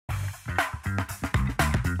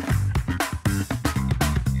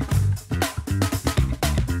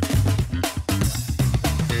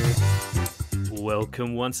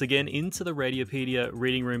Welcome once again into the Radiopedia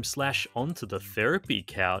reading room / onto the therapy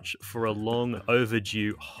couch for a long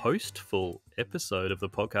overdue Hosftul episode of the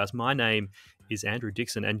podcast. My name is Andrew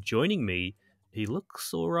Dixon, and joining me, he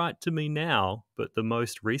looks all right to me now, but the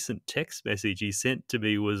most recent text message he sent to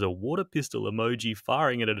me was a water pistol emoji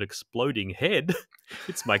firing at an exploding head.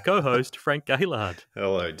 It's my co-host, Frank Gaylard.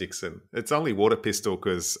 Hello, Dixon. It's only water pistol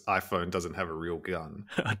because iPhone doesn't have a real gun.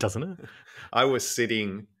 Doesn't it? I was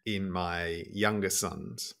sitting in my younger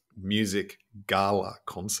son's music gala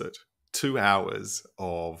concert, 2 hours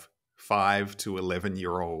of 5 to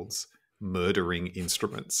 11-year-olds murdering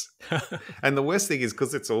instruments. And the worst thing is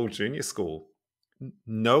because it's all junior school,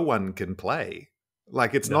 no one can play.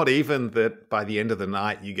 Like, it's not even that by the end of the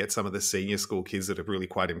night you get some of the senior school kids that are really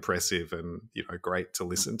quite impressive and, great to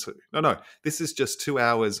listen to. No, this is just 2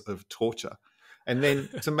 hours of torture. And then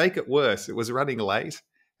to make it worse, it was running late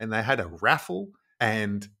and they had a raffle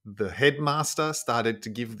and the headmaster started to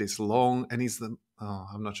give this long, and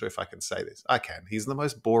I'm not sure if I can say this. I can. He's the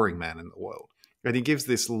most boring man in the world. And he gives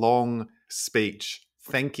this long speech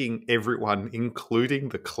thanking everyone, including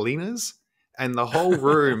the cleaners. And the whole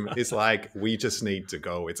room is like, we just need to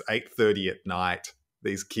go. It's 8:30 at night.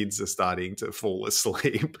 These kids are starting to fall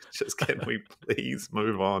asleep. Just can we please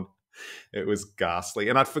move on? It was ghastly.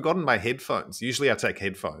 And I'd forgotten my headphones. Usually I take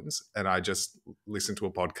headphones and I just listen to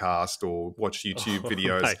a podcast or watch YouTube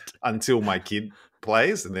videos until my kid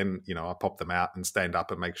plays. And then, I pop them out and stand up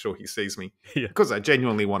and make sure he sees me. Because I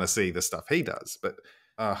genuinely want to see the stuff he does. But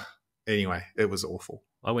anyway, it was awful.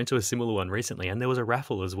 I went to a similar one recently and there was a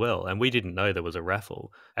raffle as well. And we didn't know there was a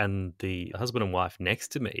raffle. And the husband and wife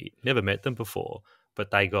next to me, never met them before,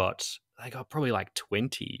 but they got probably like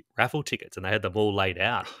 20 raffle tickets and they had them all laid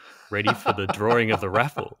out ready for the drawing of the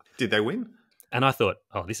raffle. Did they win? And I thought,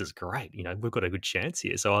 oh, this is great. We've got a good chance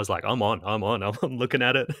here. So I was like, I'm on looking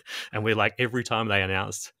at it. And we're like, every time they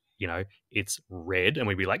announced, it's red, and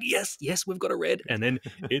we'd be like, yes, we've got a red. And then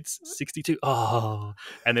it's 62. Oh,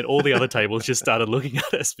 and then all the other tables just started looking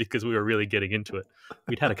at us because we were really getting into it.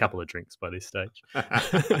 We'd had a couple of drinks by this stage.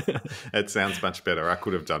 It sounds much better. I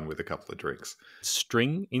could have done with a couple of drinks.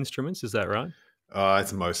 String instruments, is that right?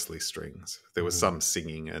 It's mostly strings. There was some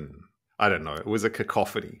singing and I don't know. It was a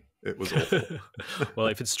cacophony. It was awful. Well,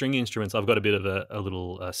 if it's string instruments, I've got a bit of a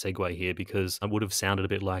little segue here because it would have sounded a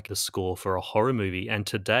bit like the score for a horror movie. And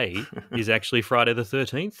today is actually Friday the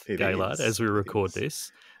 13th, Gaylard, as we record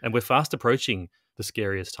this. And we're fast approaching the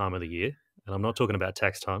scariest time of the year. And I'm not talking about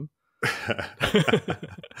tax time.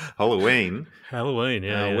 Halloween.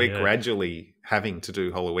 Yeah. We're gradually having to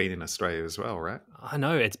do Halloween in Australia as well, right? I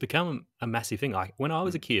know. It's become a massive thing. When I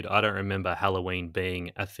was a kid, I don't remember Halloween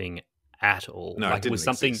being a thing at all. No, it was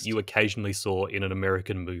something you occasionally saw in an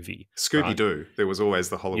American movie. Scooby-Doo. Right? There was always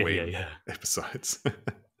the Halloween episodes.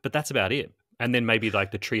 But that's about it. And then maybe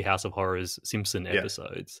like the Treehouse of Horrors Simpson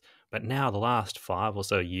episodes. But now the last 5 or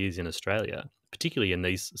so years in Australia, particularly in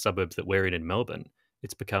these suburbs that we're in Melbourne,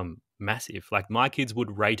 it's become massive. Like my kids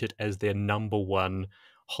would rate it as their number one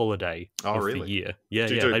holiday of the year. Yeah.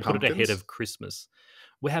 They put it ahead of Christmas.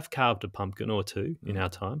 We have carved a pumpkin or two in our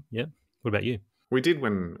time. Yeah. What about you? We did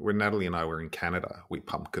when Natalie and I were in Canada. We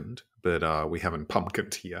pumpkined, but we haven't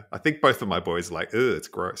pumpkined here. I think both of my boys are like, ugh, it's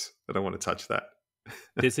gross. I don't want to touch that.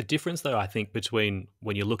 There's a difference, though, I think, between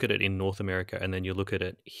when you look at it in North America and then you look at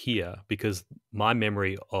it here, because my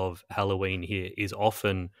memory of Halloween here is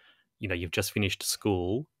often, you've just finished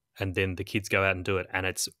school and then the kids go out and do it and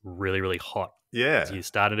it's really, really hot. Yeah. So you're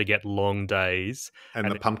starting to get long days.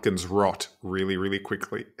 And the pumpkins rot really, really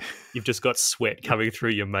quickly. You've just got sweat coming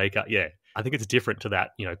through your makeup. Yeah. I think it's different to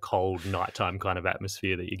that, cold nighttime kind of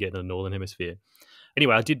atmosphere that you get in the Northern Hemisphere.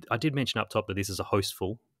 Anyway, I did mention up top that this is a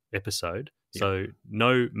Hosftul episode. So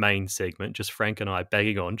no main segment, just Frank and I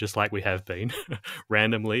bagging on, just like we have been,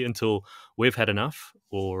 randomly until we've had enough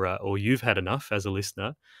or you've had enough as a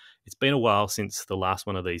listener. It's been a while since the last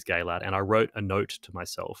one of these, Gaylard, and I wrote a note to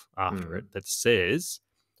myself after it that says,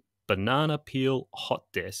 banana peel hot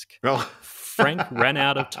desk. Frank ran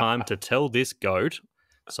out of time to tell this goat,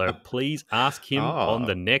 so please ask him on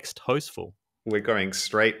the next Hosftul. We're going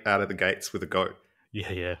straight out of the gates with a goat.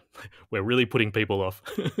 Yeah. We're really putting people off.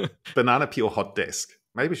 Banana peel hot desk.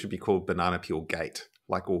 Maybe it should be called banana peel gate,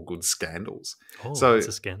 like all good scandals. Oh, so it's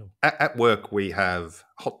a scandal. At work, we have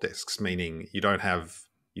hot desks, meaning you don't have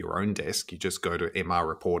your own desk. You just go to MR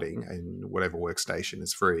reporting and whatever workstation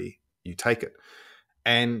is free, you take it.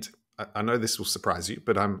 And I know this will surprise you,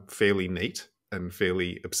 but I'm fairly neat and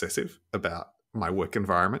fairly obsessive about my work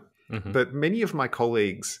environment. Mm-hmm. But many of my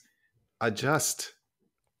colleagues are just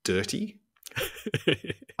dirty.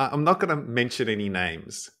 I'm not going to mention any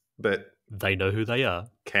names, but They know who they are.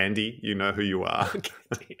 Candy, you know who you are.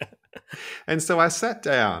 Okay. And so I sat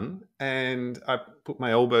down and I put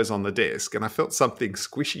my elbows on the desk and I felt something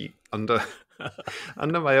squishy under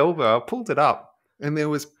my elbow. I pulled it up and there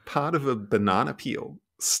was part of a banana peel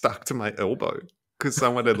stuck to my elbow because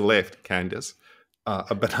someone had left, Candace,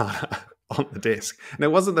 a banana on the desk. And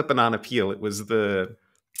it wasn't the banana peel, it was the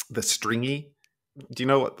stringy. Do you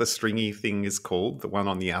know what the stringy thing is called? The one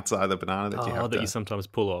on the outside of the banana that you have that to... you sometimes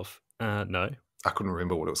pull off. No. I couldn't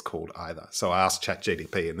remember what it was called either. So I asked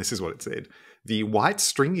ChatGPT, and this is what it said. The white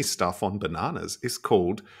stringy stuff on bananas is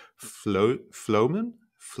called phloem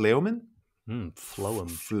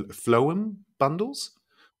bundles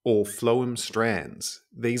or phloem strands.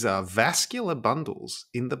 These are vascular bundles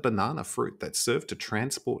in the banana fruit that serve to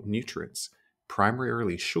transport nutrients,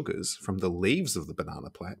 primarily sugars, from the leaves of the banana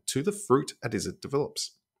plant to the fruit as it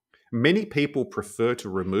develops. Many people prefer to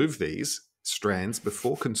remove these strands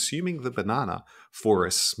before consuming the banana for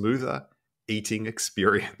a smoother eating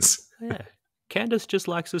experience. Yeah. Candace just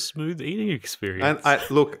likes a smooth eating experience.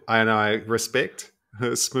 And I respect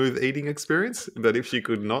her smooth eating experience, but if she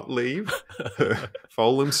could not leave her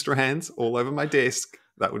phloem strands all over my desk,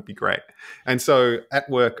 that would be great. And so at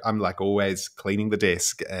work, I'm like always cleaning the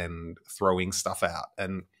desk and throwing stuff out.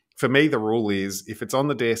 And for me, the rule is if it's on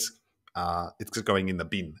the desk, it's just going in the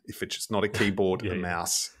bin if it's just not a keyboard, a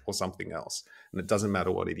mouse, or something else. And it doesn't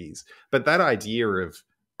matter what it is. But that idea of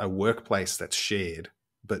a workplace that's shared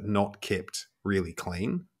but not kept really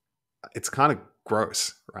clean, it's kind of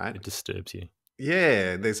gross, right? It disturbs you.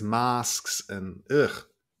 Yeah, there's masks and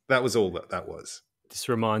that was all that was. This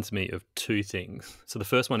reminds me of two things. So the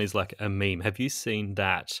first one is like a meme. Have you seen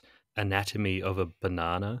that anatomy of a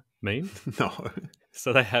banana meme? No.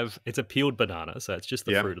 So it's a peeled banana, so it's just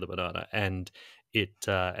the fruit of the banana, and it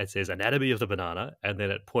says anatomy of the banana, and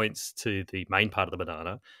then it points to the main part of the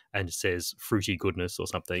banana and says fruity goodness or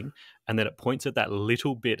something, and then it points at that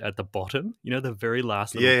little bit at the bottom, the very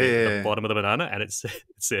last little bit at the bottom of the banana, and it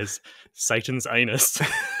says Satan's anus.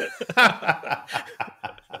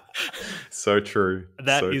 So true.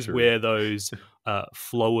 That is where those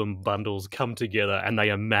phloem bundles come together and they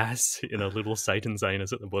amass in a little Satan's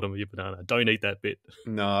anus at the bottom of your banana. Don't eat that bit.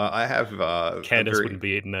 No, I have... Candace wouldn't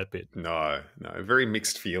be eating that bit. No. Very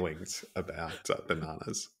mixed feelings about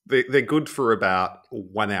bananas. They're good for about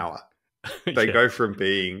 1 hour. They go from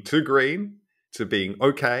being too green to being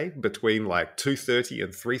okay between like 2:30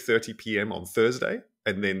 and 3:30 p.m. on Thursday.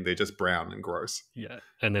 And then they're just brown and gross. Yeah.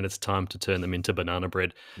 And then it's time to turn them into banana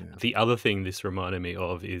bread. Yeah. The other thing this reminded me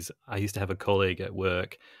of is I used to have a colleague at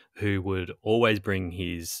work who would always bring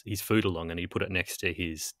his food along and he'd put it next to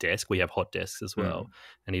his desk. We have hot desks as well.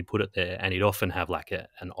 And he'd put it there and he'd often have like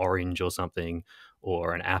an orange or something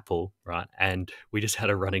or an apple, right? And we just had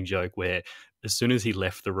a running joke where as soon as he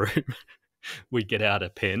left the room, we'd get out a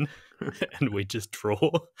pen and we'd just draw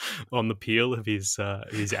on the peel of his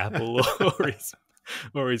apple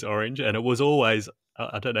or his orange, and it was always,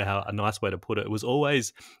 I don't know how a nice way to put it, it was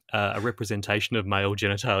always a representation of male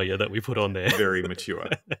genitalia that we put on there. Very mature.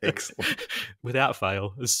 Excellent. Without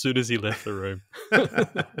fail, as soon as he left the room.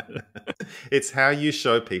 It's how you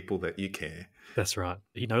show people that you care. That's right.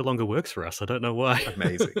 He no longer works for us. I don't know why.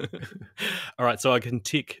 Amazing. All right, so I can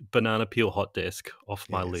tick banana peel hot desk off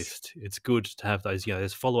my list. It's good to have those,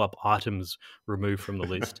 there's follow-up items removed from the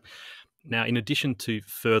list. Now, in addition to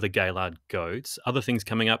further Gaylard goats, other things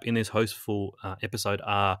coming up in this Hosftul episode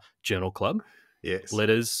are Journal Club,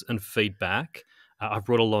 letters and feedback. I've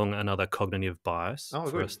brought along another cognitive bias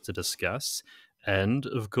for us to discuss. And,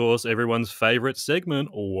 of course, everyone's favourite segment,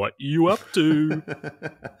 What You Up To?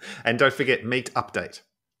 And don't forget Meat Update.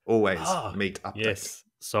 Always Meat Update. Yes.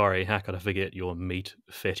 Sorry, how could I forget your meat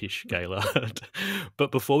fetish, Gaylard?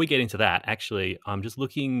 But before we get into that, actually, I'm just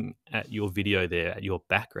looking at your video there, at your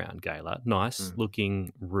background, Gaylard. Nice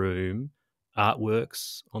looking room,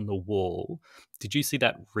 artworks on the wall. Did you see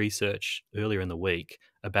that research earlier in the week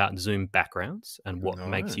about Zoom backgrounds and what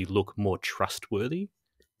makes you look more trustworthy?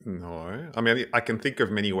 No. I mean, I can think of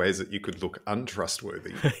many ways that you could look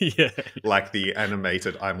untrustworthy. Like the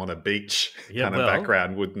animated I'm on a beach kind of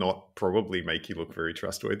background would not probably make you look very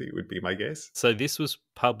trustworthy, would be my guess. So this was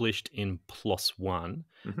published in PLOS ONE,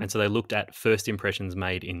 and so they looked at first impressions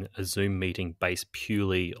made in a Zoom meeting based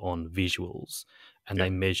purely on visuals, and they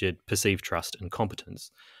measured perceived trust and competence.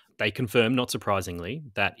 They confirmed, not surprisingly,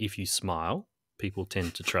 that if you smile, people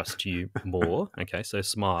tend to trust you more. Okay, so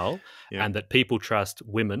smile. And that people trust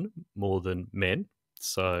women more than men.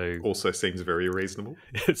 So also seems very reasonable.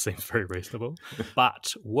 It seems very reasonable.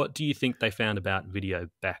 But what do you think they found about video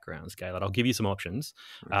backgrounds, Gaylord? I'll give you some options.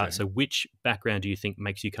 So which background do you think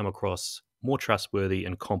makes you come across more trustworthy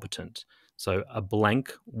and competent? So a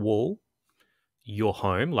blank wall, your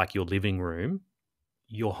home, like your living room,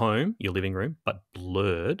 your home, your living room, but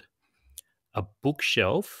blurred, a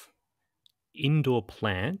bookshelf, indoor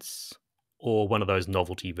plants, or one of those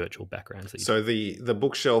novelty virtual backgrounds that you So the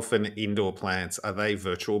bookshelf and indoor plants, are they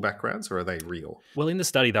virtual backgrounds or are they real? Well, in the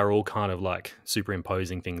study, they're all kind of like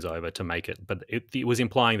superimposing things over to make it, but it was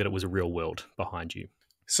implying that it was a real world behind you.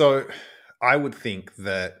 So I would think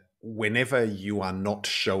that whenever you are not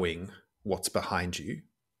showing what's behind you,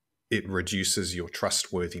 it reduces your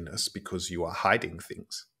trustworthiness because you are hiding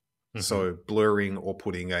things. Mhm. So blurring or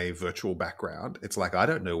putting a virtual background, it's like, I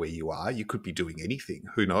don't know where you are. You could be doing anything.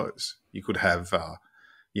 Who knows? You could have, a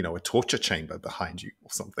torture chamber behind you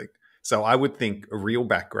or something. So I would think a real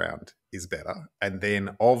background is better. And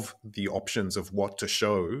then of the options of what to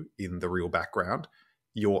show in the real background,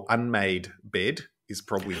 your unmade bed is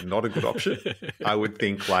probably not a good option. I would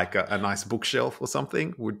think like a nice bookshelf or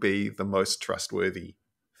something would be the most trustworthy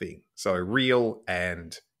thing. So real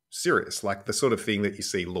and serious, like the sort of thing that you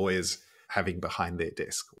see lawyers having behind their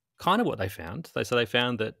desk. Kind of what they found. They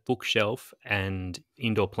found that bookshelf and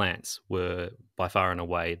indoor plants were by far and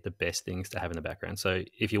away the best things to have in the background. So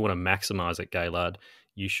if you want to maximize it, Gaylard,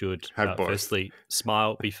 you should Have both. firstly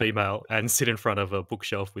smile, be female, and sit in front of a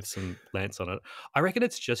bookshelf with some plants on it. I reckon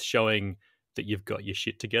it's just showing that you've got your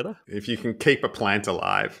shit together. If you can keep a plant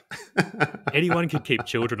alive. Anyone can keep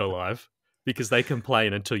children alive because they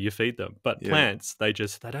complain until you feed them. But plants, they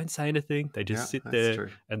don't say anything. They just sit there, true.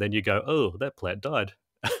 and then you go, oh, that plant died.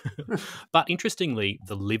 But interestingly,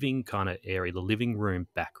 the living kind of area, the living room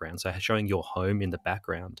background, so showing your home in the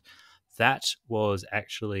background, that was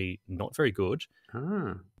actually not very good.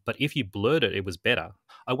 But if you blurred it, it was better.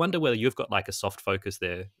 I wonder whether you've got like a soft focus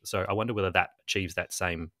there. So I wonder whether that achieves that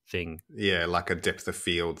same thing. Yeah, like a depth of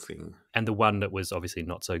field thing. And the one that was obviously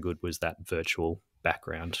not so good was that virtual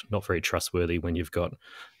background. Not very trustworthy when you've got,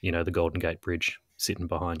 the Golden Gate Bridge sitting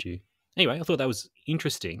behind you. Anyway, I thought that was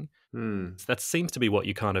interesting. That seems to be what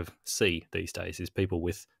you kind of see these days, is people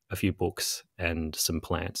with a few books and some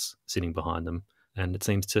plants sitting behind them. And it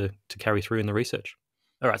seems to carry through in the research.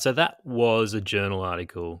 All right, so that was a journal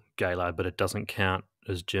article, Gaylard, but it doesn't count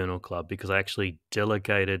as Journal Club because I actually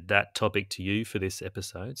delegated that topic to you for this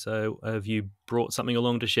episode. So have you brought something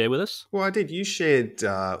along to share with us? Well, I did. You shared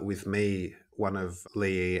with me one of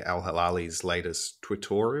Lee Al-Halali's latest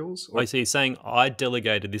tutorials. I see. Saying I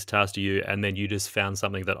delegated this task to you and then you just found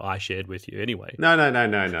something that I shared with you anyway. No.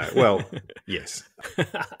 Well, yes.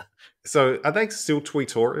 So are they still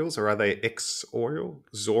tutorials or are they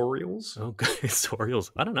Zorials? Oh, Zorials.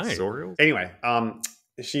 I don't know. Zorials? Anyway,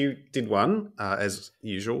 she did one, as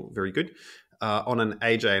usual, very good, on an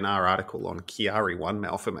AJ&R article on Chiari I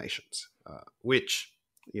malformations, which,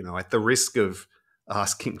 at the risk of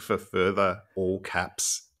asking for further all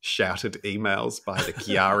caps shouted emails by the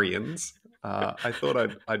Chiarians, I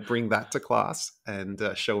thought I'd bring that to class and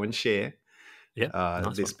show and share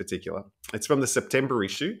this particular. It's from the September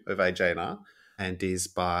issue of AJ&R and is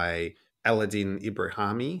by Aladdin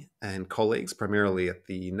Ibrahimi and colleagues, primarily at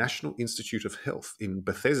the National Institute of Health in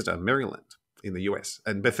Bethesda, Maryland, in the US.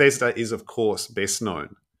 And Bethesda is, of course, best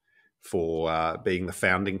known for being the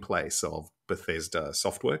founding place of Bethesda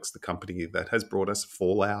Softworks, the company that has brought us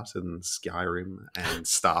Fallout and Skyrim and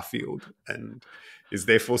Starfield, and is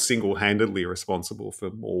therefore single-handedly responsible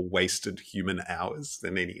for more wasted human hours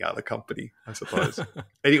than any other company, I suppose.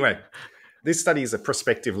 Anyway, this study is a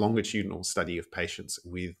prospective longitudinal study of patients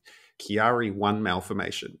with Chiari I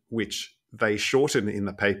malformation, which they shorten in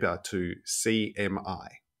the paper to CMI,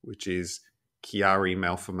 which is Chiari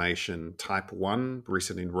malformation type 1,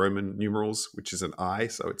 written in Roman numerals, which is an I,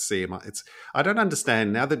 so it's CMI. I don't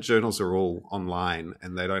understand, now that journals are all online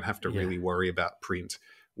and they don't have to really worry about print,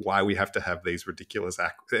 why we have to have these ridiculous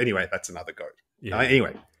anyway, that's another goat.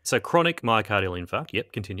 Anyway. So chronic myocardial infarct.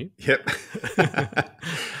 Yep, continue. Yep.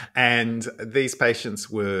 And these patients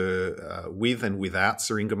were with and without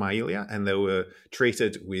syringomyelia, and they were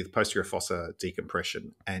treated with posterior fossa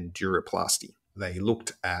decompression and duroplasty. They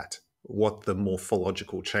looked at what the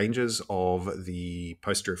morphological changes of the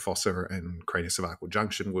posterior fossa and craniocervical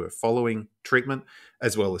junction were following treatment,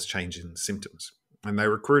 as well as change in symptoms. And they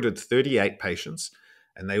recruited 38 patients,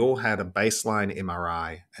 and they all had a baseline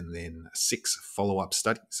MRI and then 6 follow-up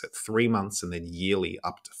studies at 3 months and then yearly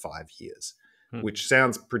up to 5 years, which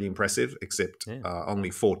sounds pretty impressive, except only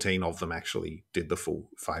 14 of them actually did the full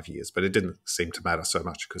 5 years. But it didn't seem to matter so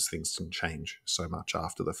much because things didn't change so much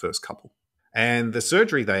after the first couple. And the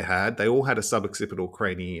surgery they all had a suboccipital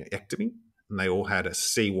craniectomy. and they all had a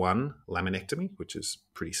C1 laminectomy, which is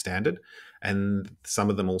pretty standard. And some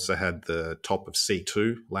of them also had the top of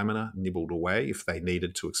C2 lamina nibbled away if they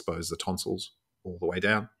needed to expose the tonsils all the way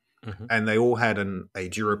down. Mm-hmm. And they all had a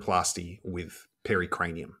duroplasty with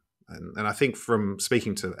pericranium. And I think from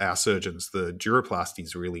speaking to our surgeons, the duroplasty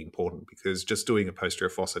is really important because just doing a posterior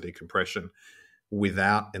fossa decompression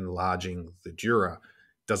without enlarging the dura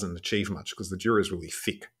doesn't achieve much because the dura is really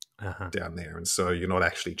thick down there. And so you're not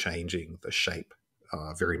actually changing the shape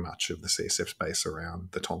very much of the CSF space around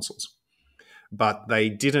the tonsils. But they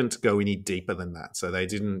didn't go any deeper than that. So they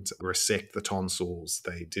didn't resect the tonsils.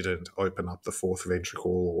 They didn't open up the fourth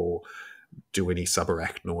ventricle or do any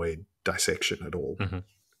subarachnoid dissection at all. Mm-hmm.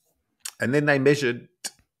 And then they measured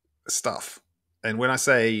stuff. And when I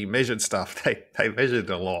say measured stuff, they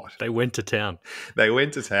measured a lot. They went to town. They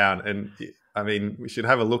went to town. And I mean, we should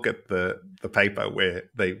have a look at the paper where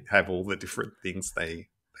they have all the different things they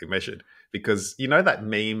measured. Because you know that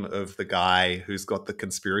meme of the guy who's got the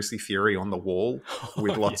conspiracy theory on the wall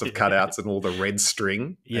with lots of cutouts and all the red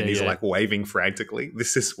string, and he's like waving frantically?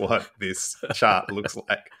 This is what this chart looks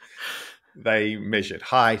like. They measured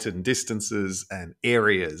height and distances and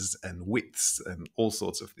areas and widths and all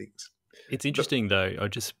sorts of things. It's interesting, though,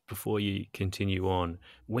 just before you continue on,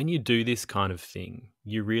 when you do this kind of thing,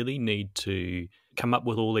 you really need to come up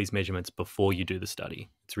with all these measurements before you do the study.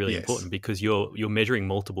 It's really important because you're measuring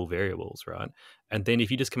multiple variables, right? And then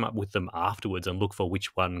if you just come up with them afterwards and look for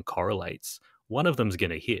which one correlates, one of them's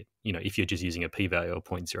going to hit, if you're just using a p-value of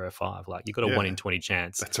 0.05. Like you've got a 1 in 20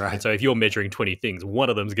 chance. That's right. And so if you're measuring 20 things, one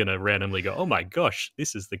of them's going to randomly go, oh my gosh,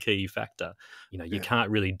 this is the key factor. You can't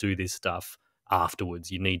really do this stuff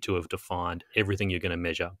afterwards. You need to have defined everything you're going to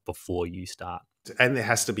measure before you start. And there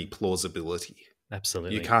has to be plausibility.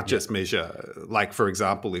 Absolutely. You can't just measure, like, for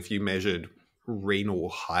example, if you measured renal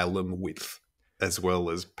hilum width as well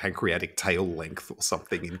as pancreatic tail length or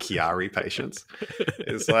something in Chiari patients,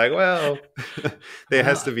 it's like, well, there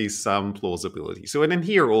has to be some plausibility. So, and in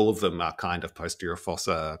here, all of them are kind of posterior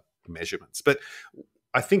fossa measurements. But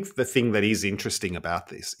I think the thing that is interesting about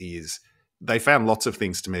this is they found lots of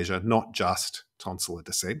things to measure, not just tonsillar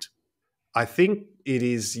descent. I think it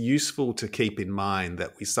is useful to keep in mind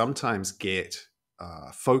that we sometimes get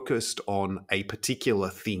focused on a particular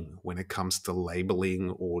thing when it comes to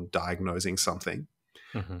labeling or diagnosing something.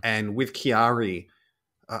 Mm-hmm. And with Chiari,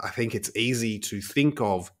 I think it's easy to think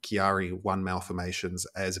of Chiari I malformations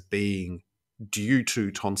as being due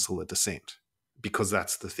to tonsillar descent because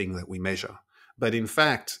that's the thing that we measure. But in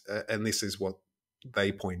fact, and this is what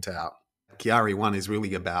they point out, Chiari I is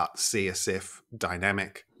really about CSF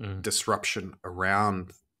dynamic disruption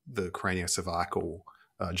around the craniocervical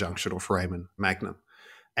junctional foramen magnum,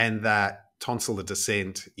 and that tonsillar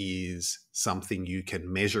descent is something you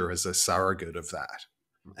can measure as a surrogate of that.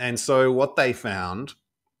 And so what they found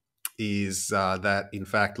is that, in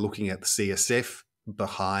fact, looking at the CSF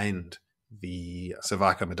behind the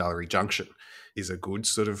cervicomedullary junction is a good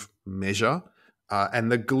sort of measure.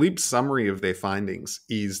 And the glib summary of their findings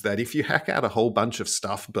is that if you hack out a whole bunch of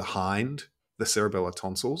stuff behind the cerebellar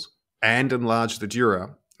tonsils and enlarge the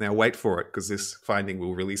dura, now wait for it because this finding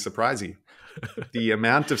will really surprise you, the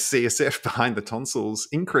amount of CSF behind the tonsils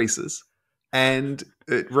increases and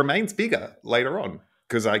it remains bigger later on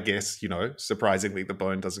because I guess, surprisingly the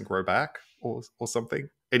bone doesn't grow back or something.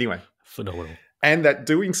 Anyway. Phenomenal. And that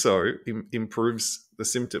doing so improves the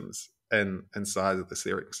symptoms and size of the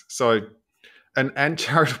syrinx. So an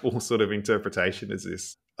charitable sort of interpretation is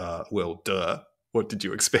this, well, duh, what did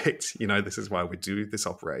you expect? This is why we do this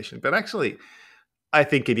operation. But actually, I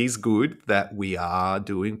think it is good that we are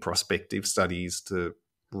doing prospective studies to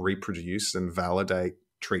reproduce and validate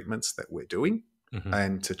treatments that we're doing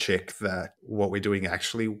and to check that what we're doing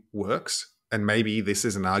actually works. And maybe this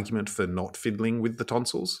is an argument for not fiddling with the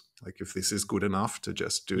tonsils, like if this is good enough to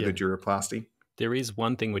just do the duroplasty. There is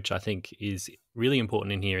one thing which I think is really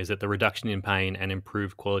important in here is that the reduction in pain and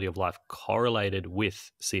improved quality of life correlated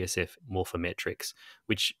with CSF morphometrics,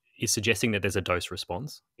 which is suggesting that there's a dose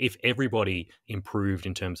response. If everybody improved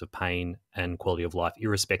in terms of pain and quality of life,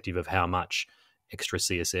 irrespective of how much extra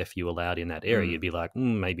CSF you allowed in that area, you'd be like,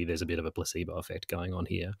 maybe there's a bit of a placebo effect going on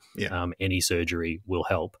here. Yeah. Any surgery will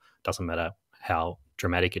help. Doesn't matter how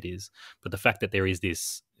dramatic it is. But the fact that there is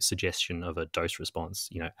this suggestion of a dose response,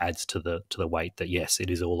 adds to the weight that, yes, it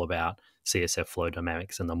is all about CSF flow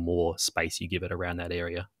dynamics, and the more space you give it around that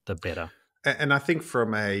area, the better. And I think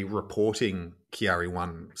from a reporting Chiari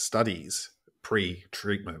I studies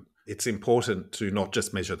pre-treatment, it's important to not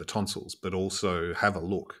just measure the tonsils, but also have a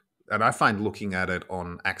look. And I find looking at it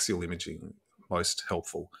on axial imaging most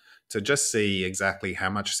helpful to just see exactly how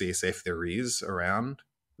much CSF there is around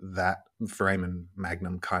that foramen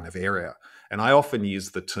magnum kind of area. And I often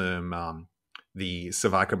use the term the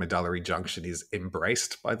cervicomedullary junction is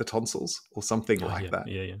embraced by the tonsils or something Oh, like yeah, that,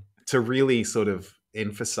 yeah, yeah. to really sort of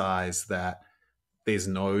emphasize that there's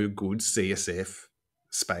no good CSF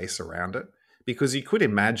space around it. Because you could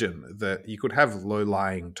imagine that you could have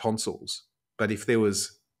low-lying tonsils, but if there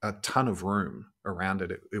was a ton of room around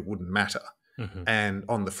it, it wouldn't matter. Mm-hmm. And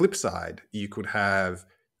on the flip side, you could have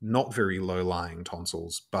not very low-lying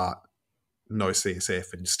tonsils, but no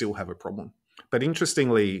CSF and still have a problem. But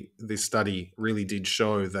interestingly, this study really did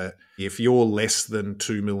show that if you're less than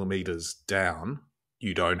 2 millimeters down,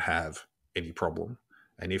 you don't have any problem.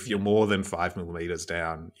 And if you're more than 5 millimeters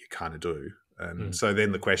down, you kind of do. And so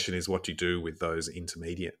then the question is, what do you do with those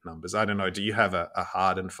intermediate numbers? I don't know. Do you have a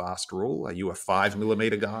hard and fast rule? Are you a 5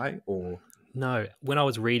 millimeter guy or? No, when I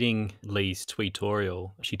was reading Lee's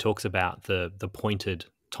tutorial, she talks about the pointed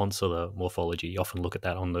tonsillar morphology. You often look at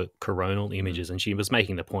that on the coronal images, and she was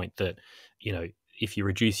making the point that, you know, if you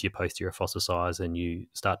reduce your posterior fossa size and you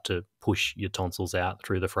start to push your tonsils out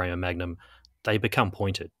through the foramen magnum, they become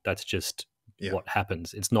pointed. That's just what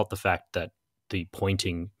happens. It's not the fact that the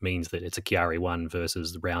pointing means that it's a Chiari I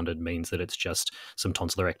versus the rounded means that it's just some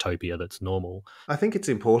tonsillar ectopia that's normal. I think it's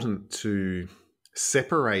important to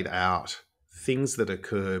separate out things that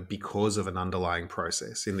occur because of an underlying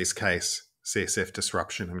process, in this case, CSF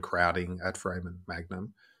disruption and crowding at foramen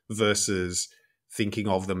magnum, versus thinking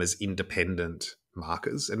of them as independent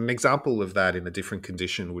markers. And an example of that in a different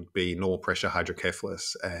condition would be normal pressure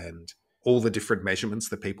hydrocephalus and all the different measurements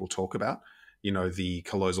that people talk about. You know, the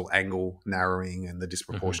callosal angle narrowing and the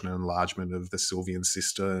disproportionate enlargement of the Sylvian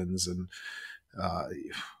cisterns, and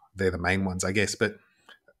they're the main ones, I guess. But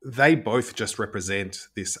they both just represent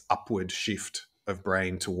this upward shift of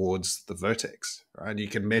brain towards the vertex, right? You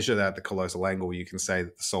can measure that at the callosal angle. You can say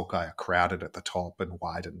that the sulci are crowded at the top and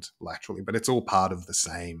widened laterally, but it's all part of the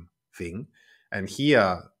same thing. And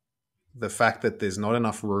here, the fact that there's not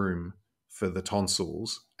enough room for the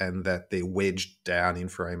tonsils and that they're wedged down in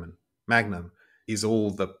foramen magnum is all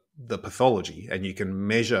the pathology. And you can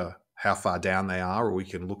measure how far down they are, or you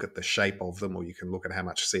can look at the shape of them, or you can look at how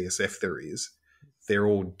much CSF there is. They're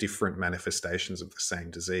all different manifestations of the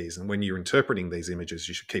same disease. And when you're interpreting these images,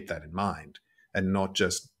 you should keep that in mind and not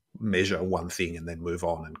just measure one thing and then move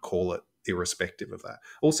on and call it irrespective of that.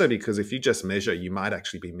 Also, because if you just measure, you might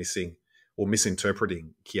actually be missing or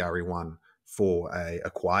misinterpreting Chiari I for a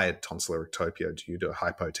acquired tonsillar ectopia due to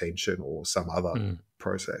hypotension or some other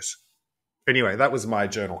process. Anyway, that was my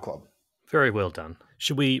journal club. Very well done.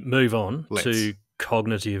 Should we move on to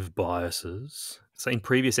cognitive biases? So in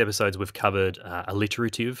previous episodes, we've covered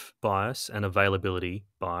alliterative bias and availability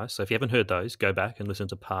bias. So if you haven't heard those, go back and listen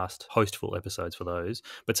to past Hosftul episodes for those.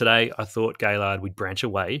 But today I thought, Gaylard, we'd branch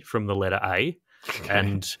away from the letter A,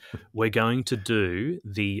 and we're going to do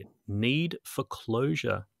the need for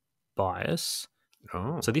closure bias.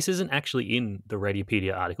 Oh. So this isn't actually in the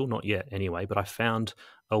Radiopedia article, not yet anyway, but I found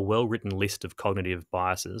a well-written list of cognitive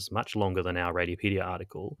biases, much longer than our Radiopedia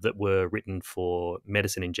article, that were written for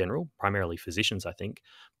medicine in general, primarily physicians, I think,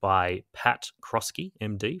 by Pat Krosky,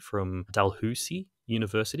 MD, from Dalhousie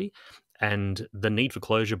University. And the need for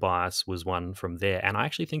closure bias was one from there. And I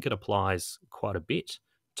actually think it applies quite a bit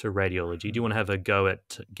to radiology. Do you want to have a go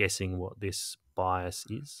at guessing what this bias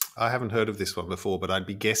is? I haven't heard of this one before, but I'd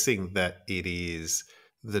be guessing that it is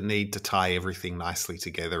the need to tie everything nicely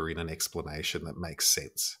together in an explanation that makes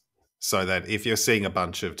sense. So that if you're seeing a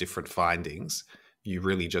bunch of different findings, you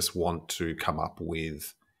really just want to come up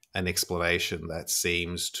with an explanation that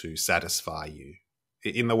seems to satisfy you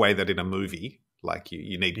in the way that in a movie, like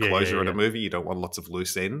you need closure in a movie, you don't want lots of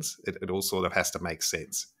loose ends. It all sort of has to make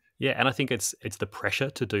sense. Yeah, and I think it's the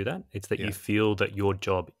pressure to do that. It's that you feel that your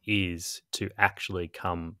job is to actually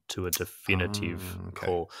come to a definitive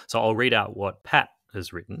call. So I'll read out what Pat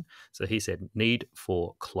has written. So he said, need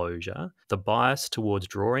for closure, the bias towards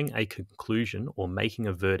drawing a conclusion or making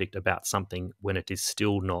a verdict about something when it is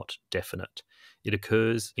still not definite. It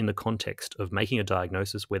occurs in the context of making a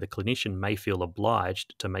diagnosis where the clinician may feel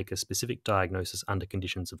obliged to make a specific diagnosis under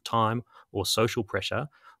conditions of time or social pressure,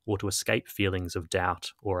 or to escape feelings of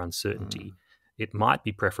doubt or uncertainty. It might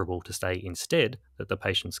be preferable to say instead that the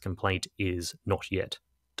patient's complaint is not yet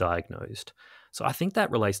diagnosed. So I think that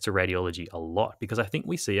relates to radiology a lot, because I think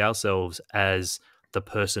we see ourselves as the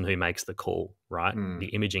person who makes the call, right? The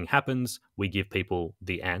imaging happens, we give people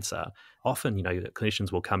the answer. Often,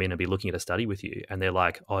 clinicians will come in and be looking at a study with you and they're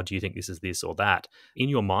like, oh, do you think this is this or that? In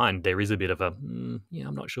your mind, there is a bit of a, I'm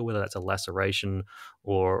not sure whether that's a laceration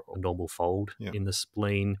or a normal fold in the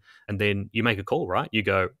spleen. And then you make a call, right? You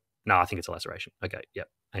go, no, I think it's a laceration. Okay, yep.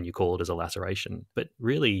 and you call it as a laceration. But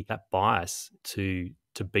really, that bias to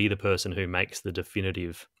be the person who makes the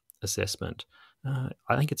definitive assessment,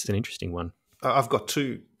 I think it's an interesting one. I've got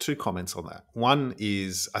two comments on that. One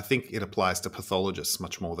is I think it applies to pathologists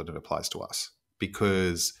much more than it applies to us,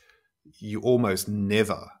 because you almost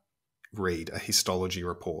never read a histology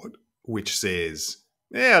report which says,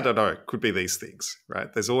 yeah, I don't know, it could be these things,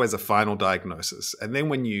 right? There's always a final diagnosis. And then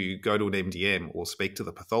when you go to an MDM or speak to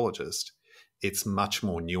the pathologist, it's much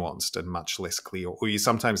more nuanced and much less clear. Or you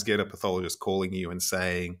sometimes get a pathologist calling you and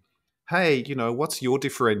saying, hey, what's your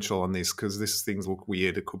differential on this? Because this things look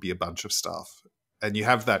weird. It could be a bunch of stuff. And you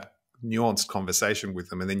have that nuanced conversation with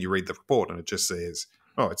them, and then you read the report and it just says,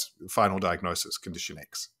 oh, it's final diagnosis, condition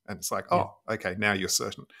X. And it's like, oh, okay, now you're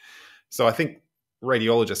certain. So I think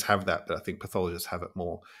radiologists have that, but I think pathologists have it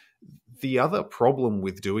more. The other problem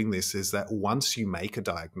with doing this is that once you make a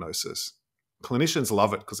diagnosis, clinicians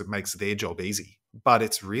love it because it makes their job easy, but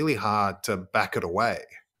it's really hard to back it away.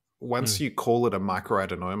 Once you call it a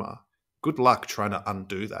microadenoma, good luck trying to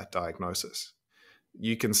undo that diagnosis.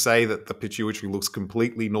 You can say that the pituitary looks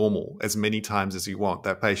completely normal as many times as you want.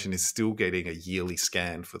 That patient is still getting a yearly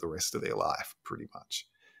scan for the rest of their life, pretty much.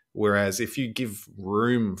 Whereas if you give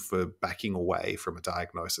room for backing away from a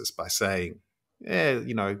diagnosis by saying, yeah,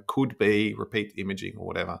 could be, repeat imaging or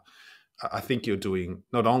whatever, I think you're doing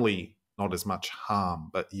not only not as much harm,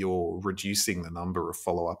 but you're reducing the number of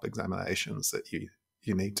follow-up examinations that you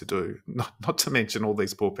need to do. Not to mention all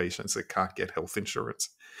these poor patients that can't get health insurance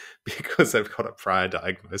because they've got a prior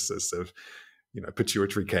diagnosis of,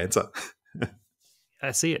 pituitary cancer.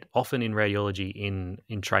 I see it often in radiology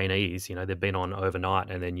in trainees. They've been on overnight,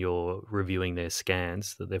 and then you're reviewing their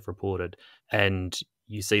scans that they've reported, and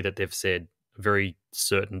you see that they've said very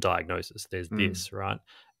certain diagnosis. There's this, right?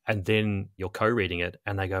 And then you're co-reading it,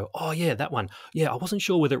 and they go, oh, yeah, that one. Yeah, I wasn't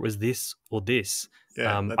sure whether it was this or this.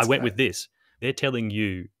 Yeah, I went with this. They're telling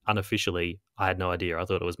you unofficially, I had no idea. I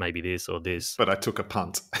thought it was maybe this or this. But I took a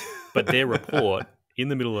punt. But their report in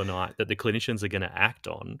the middle of the night that the clinicians are going to act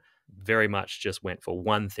on very much just went for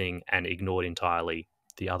one thing and ignored entirely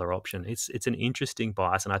the other option. It's an interesting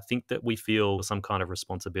bias, and I think that we feel some kind of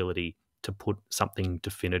responsibility to put something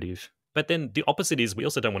definitive. But then the opposite is we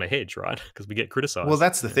also don't want to hedge, right? Because we get criticised. Well,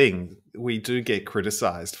 that's the thing. We do get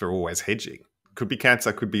criticised for always hedging. Could be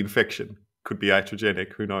cancer, could be infection, could be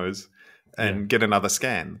iatrogenic, who knows? And get another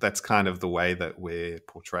scan. That's kind of the way that we're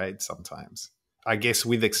portrayed sometimes. I guess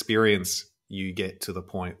with experience, you get to the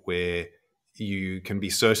point where you can be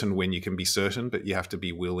certain when you can be certain, but you have to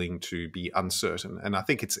be willing to be uncertain. And I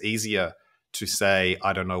think it's easier to say,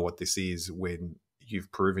 I don't know what this is, when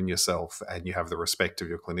you've proven yourself and you have the respect of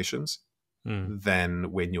your clinicians,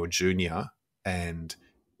 than when you're junior and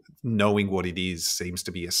knowing what it is seems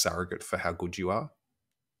to be a surrogate for how good you are.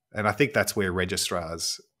 And I think that's where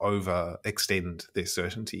registrars overextend their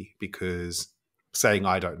certainty, because saying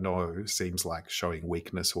I don't know seems like showing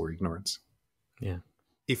weakness or ignorance. Yeah.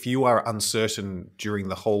 If you are uncertain during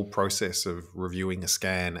the whole process of reviewing a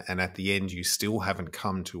scan and at the end you still haven't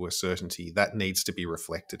come to a certainty, that needs to be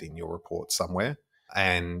reflected in your report somewhere.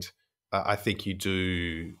 And I think you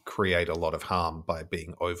do create a lot of harm by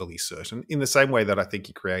being overly certain, in the same way that I think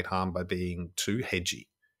you create harm by being too hedgy,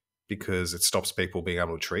 because it stops people being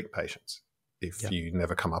able to treat patients if you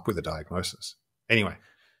never come up with a diagnosis. Anyway,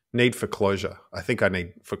 need for closure. I think I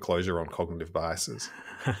need for closure on cognitive biases.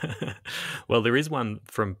 Well, there is one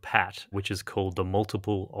from Pat, which is called the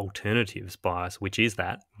multiple alternatives bias, which is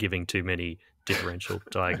that giving too many differential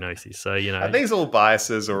diagnoses. So, Are these all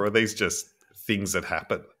biases, or are these just things that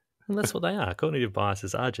happen? Well, that's what they are. Cognitive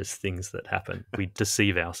biases are just things that happen. We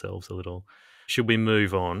deceive ourselves a little. Should we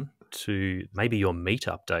move on to maybe your meat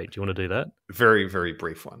update? Do you want to do that? Very, very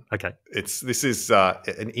brief one. Okay. This is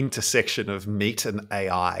an intersection of meat and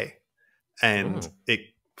AI, and it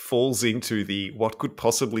falls into the what could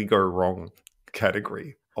possibly go wrong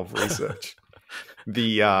category of research.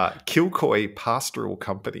 The Kilcoy Pastoral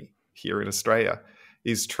Company here in Australia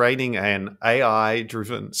is training an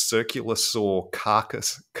AI-driven circular saw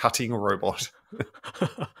carcass cutting robot.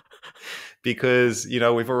 Because,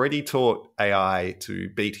 we've already taught AI to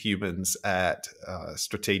beat humans at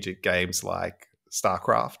strategic games like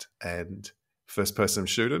StarCraft and first-person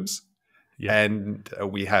shooters. Yeah. And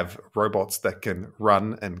we have robots that can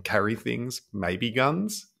run and carry things, maybe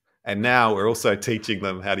guns. And now we're also teaching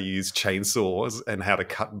them how to use chainsaws and how to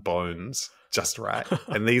cut bones just right.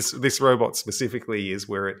 And this robot specifically is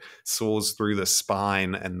where it saws through the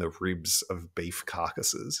spine and the ribs of beef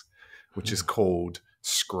carcasses, which is called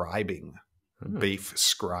scribing. Beef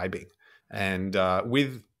scribing, and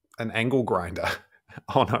with an angle grinder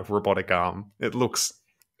on a robotic arm. It looks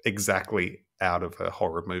exactly out of a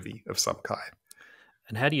horror movie of some kind.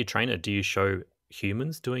 And how do you train it? Do you show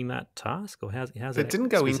humans doing that task, or how's It it didn't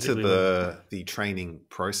go into specifically work? the training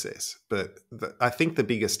process, but I think the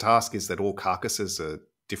biggest task is that all carcasses are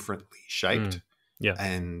differently shaped Mm. Yeah.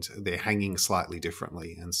 and they're hanging slightly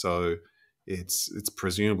differently, and so it's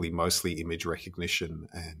presumably mostly image recognition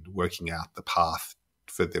and working out the path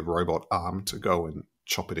for the robot arm to go and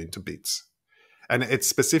chop it into bits. And it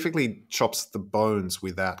specifically chops the bones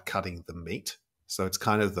without cutting the meat. So it's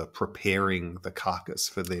kind of the preparing the carcass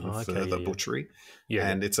for then Oh, okay. further Yeah. butchery. Yeah.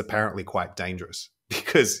 And it's apparently quite dangerous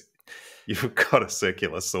because you've got a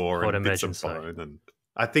circular saw I would and bits imagine of so. bone. And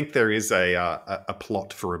I think there is a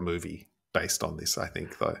plot for a movie based on this, I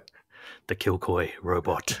think, though. The Kilcoy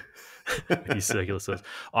robot with his circular saws.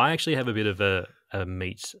 I actually have a bit of a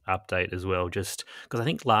meat update as well, just because I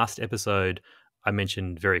think last episode I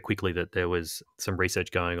mentioned very quickly that there was some research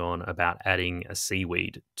going on about adding a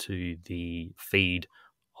seaweed to the feed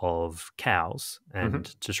of cows and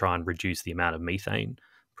to try and reduce the amount of methane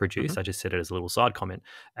produced. I just said it as a little side comment.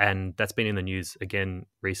 And that's been in the news again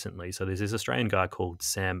recently. So there's this Australian guy called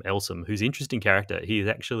Sam Elsom, who's an interesting character. He is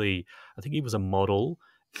actually, I think he was a model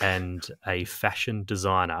and a fashion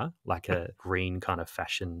designer, like a green kind of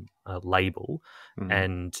fashion label.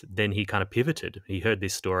 And then he kind of pivoted. He heard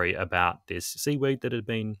this story about this seaweed that had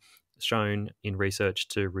been shown in research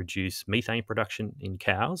to reduce methane production in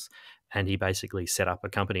cows. And he basically set up a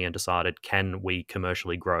company and decided, can we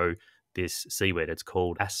commercially grow this seaweed? It's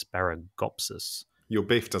called Asparagopsis. Your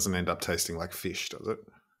beef doesn't end up tasting like fish, does it?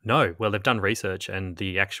 No, well, they've done research and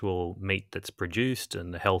the actual meat that's produced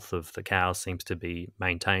and the health of the cows seems to be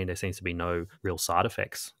maintained. There seems to be no real side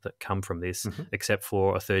effects that come from this, except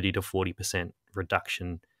for a 30 to 40%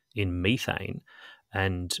 reduction in methane.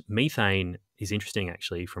 And methane is interesting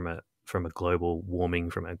actually from a global warming,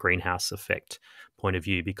 from a greenhouse effect point of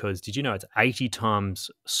view, because did you know it's 80 times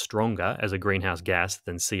stronger as a greenhouse gas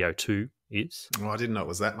than CO2 is? Well, I didn't know it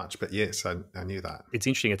was that much, but yes, I knew that. It's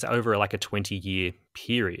interesting. It's over like a 20-year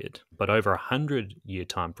period, but over a 100-year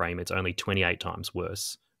time frame, it's only 28 times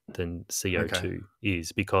worse than CO2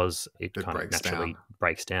 is because it kind of naturally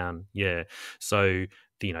breaks down. Yeah. So,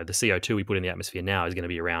 the CO2 we put in the atmosphere now is going to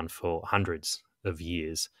be around for hundreds of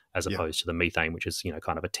years as opposed to the methane, which is,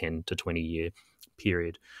 kind of a 10 to 20-year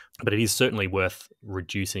period. But it is certainly worth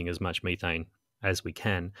reducing as much methane as we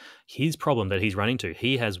can. His problem that he's running to,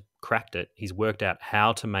 he has cracked it. He's worked out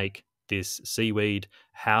how to make this seaweed,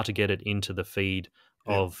 how to get it into the feed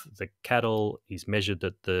of the cattle. He's measured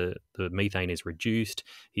that the methane is reduced.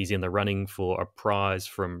 He's in the running for a prize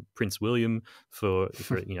from Prince William for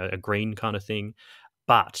a green kind of thing.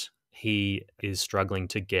 But he is struggling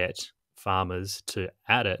to get farmers to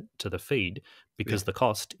add it to the feed because the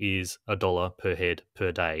cost is $1 per head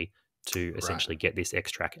per day to essentially get this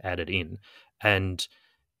extract added in. And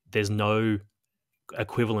there's no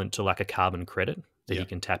equivalent to like a carbon credit that he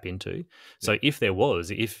can tap into. So if there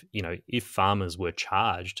was, if farmers were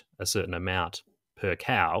charged a certain amount per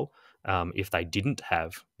cow, if they didn't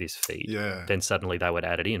have this feed, then suddenly they would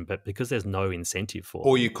add it in. But because there's no incentive for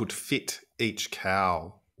or you could fit each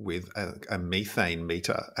cow with a methane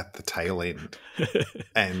meter at the tail end,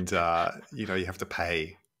 and you have to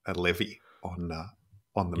pay a levy on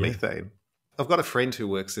the methane. I've got a friend who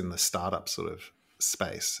works in the startup sort of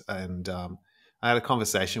space, and I had a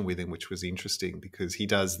conversation with him which was interesting because he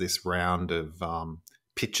does this round of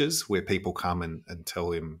pitches where people come and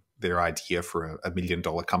tell him their idea for $1 million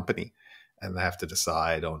company, and they have to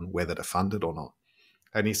decide on whether to fund it or not.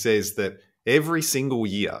 And he says that every single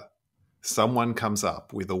year someone comes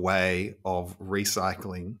up with a way of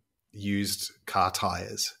recycling used car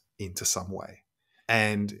tires into some way.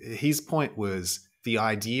 And his point was the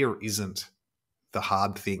idea isn't the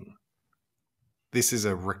hard thing. This is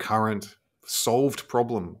a recurrent solved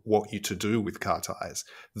problem, what you to do with car tires.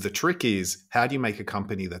 The trick is, how do you make a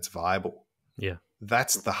company that's viable? Yeah.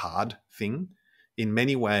 That's the hard thing. In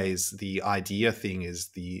many ways, the idea thing is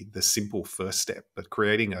the simple first step, but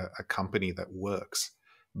creating a company that works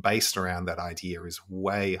based around that idea is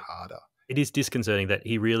way harder. It is disconcerting that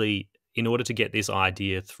he really, in order to get this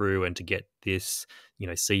idea through and to get this,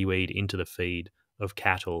 seaweed into the feed of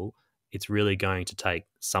cattle, it's really going to take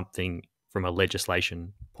something from a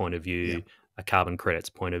legislation point of view, a carbon credits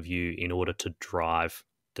point of view, in order to drive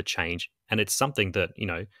the change. And it's something that,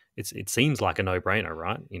 it seems like a no-brainer,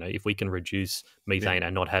 right? If we can reduce methane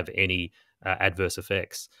and not have any adverse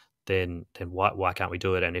effects, then why can't we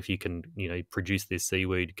do it? And if you can, produce this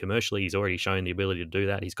seaweed commercially, he's already shown the ability to do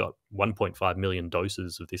that. He's got 1.5 million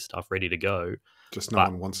doses of this stuff ready to go. Just no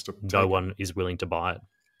one wants to. No one is willing to buy it.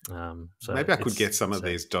 So maybe I could get some of sad.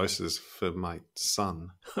 these doses for my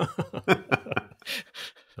son.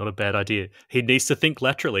 Not a bad idea. He needs to think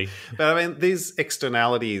laterally. But I mean, these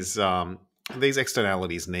externalities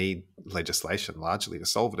need legislation largely to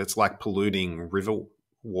solve it. It's like polluting river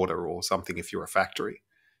water or something if you're a factory.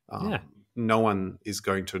 Yeah. No one is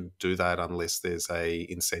going to do that unless there's a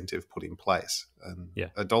incentive put in place. And Yeah.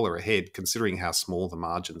 $1 a head, considering how small the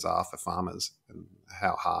margins are for farmers and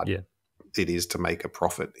how hard it is to make a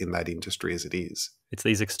profit in that industry as it is. It's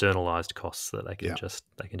these externalized costs that they can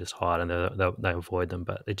just hide, and they avoid them.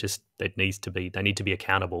 But they need to be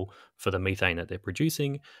accountable for the methane that they're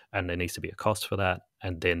producing, and there needs to be a cost for that,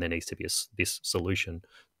 and then there needs to be this solution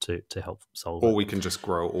to help solve it. Or we can just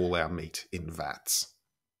grow all our meat in vats,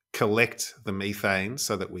 collect the methane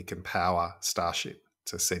so that we can power Starship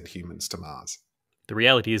to send humans to Mars. The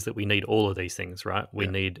reality is that we need all of these things, right? We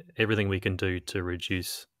need everything we can do to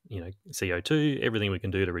reduce, CO2, everything we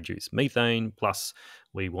can do to reduce methane. Plus,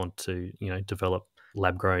 we want to, develop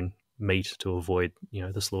lab-grown meat to avoid,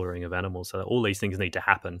 the slaughtering of animals. So all these things need to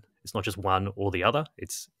happen. It's not just one or the other.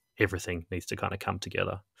 It's everything needs to kind of come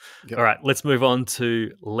together. Yep. All right, let's move on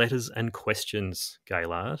to letters and questions,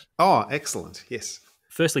 Gaylard. Oh, excellent. Yes.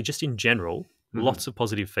 Firstly, just in general, lots of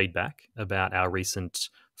positive feedback about our recent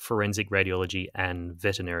forensic radiology and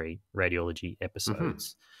veterinary radiology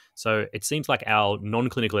episodes. So it seems like our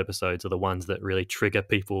non-clinical episodes are the ones that really trigger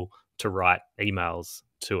people to write emails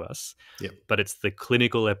to us. Yep. But it's the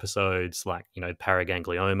clinical episodes like,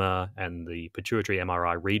 paraganglioma and the pituitary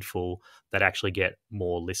MRI read full that actually get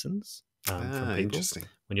more listens from people. Interesting.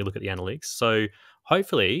 When you look at the analytics. So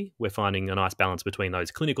hopefully we're finding a nice balance between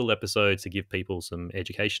those clinical episodes to give people some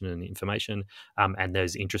education and information, and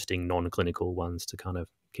those interesting non-clinical ones to kind of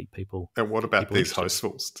keep people. And what about these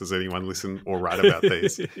Hostfuls? Does anyone listen or write about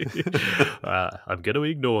these? I'm going to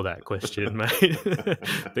ignore that question, mate.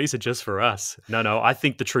 These are just for us. No, I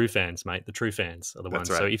think the true fans, mate, the true fans are the ones.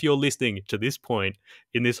 Right. So if you're listening to this point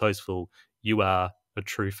in this Hostful, you are a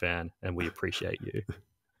true fan and we appreciate you.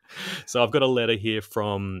 So I've got a letter here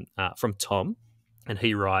from Tom, and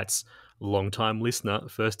he writes, long-time listener,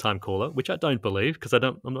 first-time caller, which I don't believe because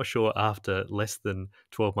I'm not sure after less than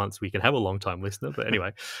 12 months we can have a long-time listener. But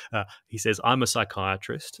anyway, he says, I'm a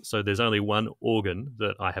psychiatrist, so there's only one organ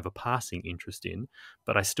that I have a passing interest in,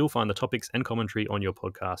 but I still find the topics and commentary on your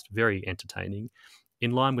podcast very entertaining.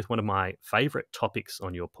 In line with one of my favourite topics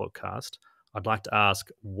on your podcast, I'd like to ask,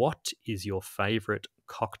 what is your favourite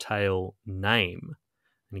cocktail name?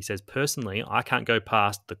 And he says, personally, I can't go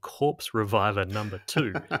past the Corpse Reviver number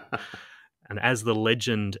 2. And as the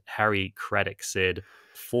legend Harry Craddock said,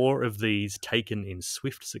 4 of these taken in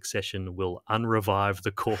swift succession will unrevive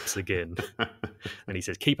the corpse again. And he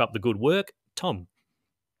says, keep up the good work, Tom.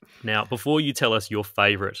 Now, before you tell us your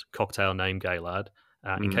favourite cocktail name, Gaylard,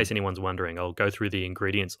 in case anyone's wondering, I'll go through the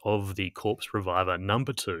ingredients of the Corpse Reviver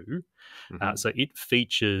number 2. So it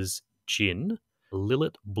features gin,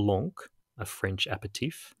 Lillet Blanc, a French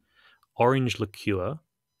aperitif, orange liqueur,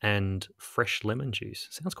 and fresh lemon juice.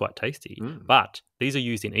 Sounds quite tasty. But these are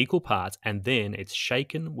used in equal parts, and then it's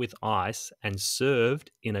shaken with ice and served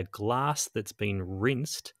in a glass that's been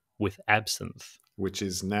rinsed with absinthe. Which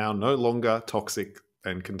is now no longer toxic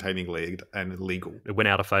and containing lead and illegal. It went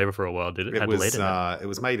out of favour for a while, did it? Had lead in it. It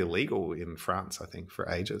was made illegal in France, I think, for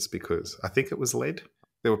ages because I think it was lead.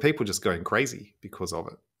 There were people just going crazy because of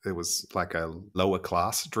it. It was like a lower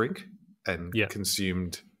class drink and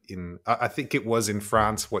consumed in, I think it was in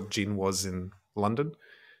France what gin was in London.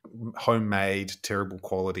 Homemade, terrible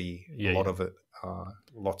quality, a lot of it,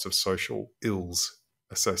 lots of social ills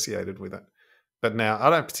associated with it. But now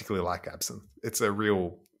I don't particularly like absinthe. It's a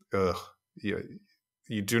real,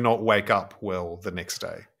 you do not wake up well the next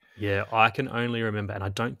day. Yeah, I can only remember, and I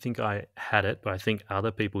don't think I had it, but I think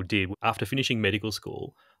other people did. After finishing medical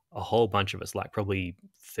school, a whole bunch of us, like probably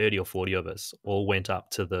 30 or 40 of us, all went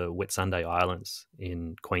up to the Whitsunday Islands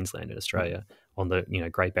in Queensland in Australia on the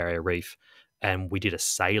Great Barrier Reef, and we did a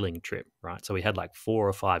sailing trip, right? So we had like 4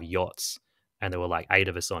 or 5 yachts, and there were like 8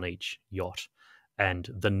 of us on each yacht. And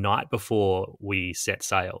the night before we set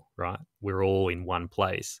sail, right, we were all in one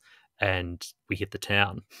place, and we hit the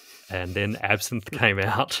town, and then absinthe came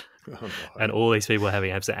out. And all these people were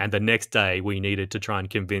having absinthe. And the next day we needed to try and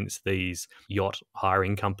convince these yacht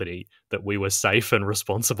hiring company that we were safe and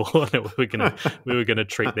responsible and that we were gonna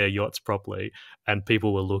treat their yachts properly. And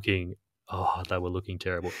people were looking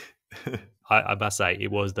terrible. I must say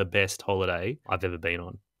it was the best holiday I've ever been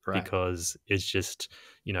on. Right. Because it's just,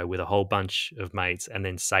 with a whole bunch of mates and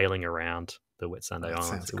then sailing around the Whitsunday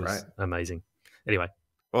Islands. It was amazing. Anyway.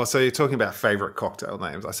 Well, so you're talking about favourite cocktail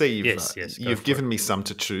names. I see Yes, go you've for it. given me some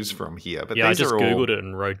to choose from here, but Yeah, I these just are Googled all it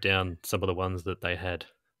and wrote down some of the ones that they had.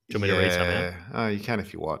 Do you want me to read some out? yeah. Oh, you can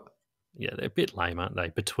if you want. Yeah, they're a bit lame, aren't they?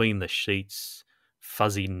 Between the sheets,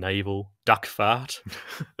 fuzzy navel, duck fart,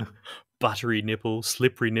 buttery nipple,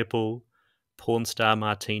 slippery nipple, porn star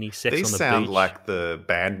martini, sex These on the sound beach. like the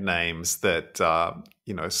band names that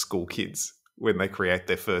school kids when they create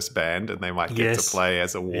their first band and they might get to Yes. play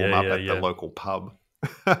as a warm Yeah, up yeah, at the yeah. local pub.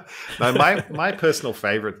 No, my personal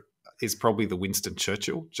favorite is probably the Winston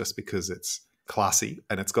Churchill, just because it's classy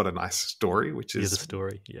and it's got a nice story, which Yeah, the is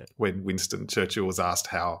story. Yeah. when Winston Churchill was asked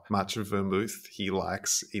how much vermouth he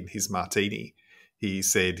likes in his martini. He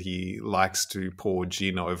said he likes to pour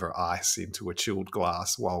gin over ice into a chilled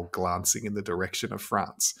glass while glancing in the direction of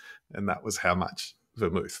France. And that was how much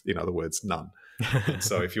vermouth. In other words, none. And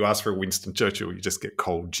so if you ask for Winston Churchill, you just get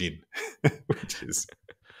cold gin, which is...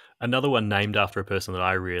 Another one named after a person that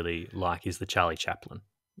I really like is the Charlie Chaplin.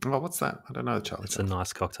 Oh, what's that? I don't know, Charlie It's a Chaplin.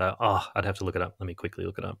 nice cocktail. Oh, I'd have to look it up. Let me quickly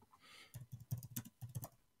look it up.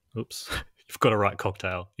 Oops. You've got a right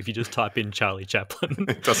cocktail. If you just type in Charlie Chaplin,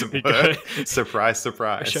 It doesn't work. Surprise,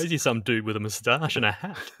 surprise. It shows you some dude with a moustache and a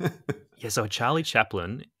hat. Yeah, so a Charlie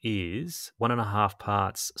Chaplin is 1.5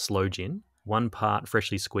 parts sloe gin, 1 part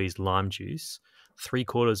freshly squeezed lime juice,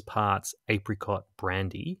 3/4 parts apricot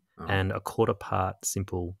brandy, and 1/4 part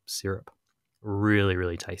simple syrup. Really,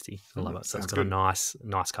 really tasty. I love it. So it's sounds got a good.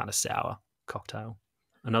 nice kind of sour cocktail.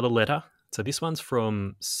 Another letter. So this one's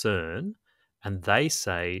from CERN, and they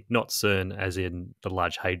say not CERN as in the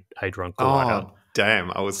Large Hadron Collider. Oh,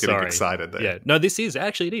 damn. I was getting Sorry. excited there. Yeah. No, this is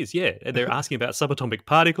actually it is. Yeah. They're asking about subatomic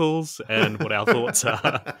particles and what our thoughts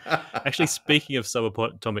are. Actually, speaking of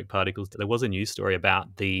subatomic particles, there was a news story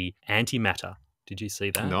about the antimatter. Did you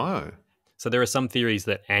see that? No. So there are some theories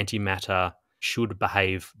that antimatter should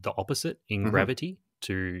behave the opposite in gravity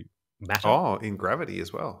to matter. Oh, in gravity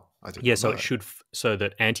as well. I didn't Yeah, know so it that. should, so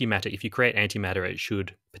that antimatter, if you create antimatter, it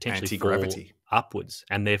should potentially fall Anti-gravity. upwards,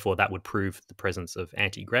 and therefore that would prove the presence of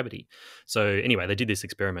anti-gravity. So anyway, they did this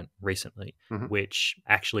experiment recently, which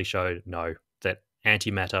actually showed no, that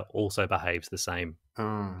antimatter also behaves the same.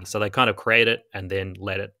 Oh, So they kind of create it and then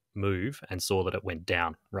let it move and saw that it went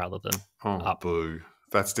down rather than up. boo.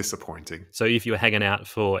 That's disappointing. So if you're hanging out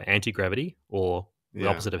for anti-gravity, or the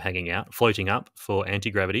opposite of hanging out, floating up for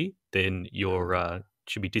anti-gravity, then you're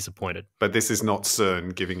should be disappointed. But this is not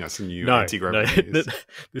CERN giving us new No, anti-gravity news.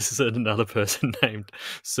 this is another person named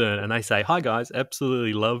CERN, and they say, "Hi guys,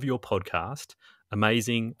 absolutely love your podcast.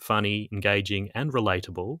 Amazing, funny, engaging, and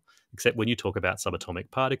relatable, except when you talk about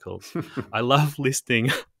subatomic particles. I love listening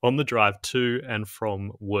on the drive to and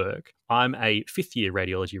from work. I'm a 5th-year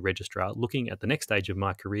radiology registrar looking at the next stage of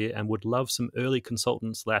my career and would love some early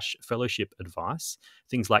consultant/fellowship advice,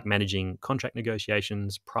 things like managing contract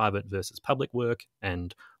negotiations, private versus public work,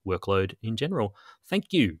 and workload in general.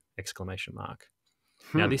 Thank you!" Exclamation mark.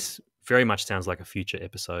 Now, this very much sounds like a future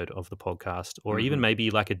episode of the podcast, or even maybe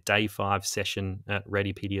like a day 5 session at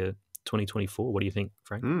Radiopedia 2024. What do you think,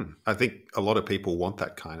 Frank? I think a lot of people want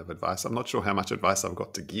that kind of advice. I'm not sure how much advice I've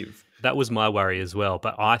got to give. That was my worry as well,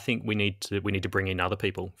 but I think we need to bring in other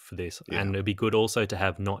people for this, and it'd be good also to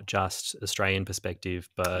have not just Australian perspective,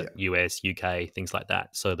 but US, UK, things like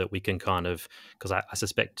that, so that we can kind of, because I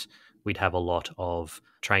suspect we'd have a lot of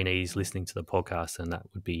trainees listening to the podcast, and that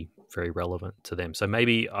would be very relevant to them. So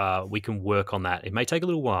maybe we can work on that. It may take a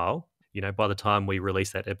little while. You know, by the time we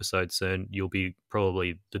release that episode soon, you'll be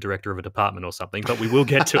probably the director of a department or something, but we will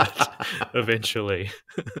get to it eventually.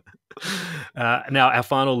 Now, our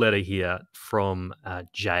final letter here from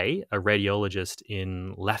Jay, a radiologist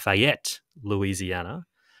in Lafayette, Louisiana.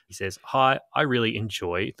 He says, "Hi, I really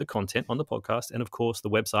enjoy the content on the podcast and, of course, the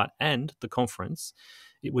website and the conference.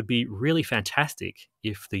 It would be really fantastic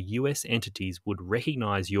if the US entities would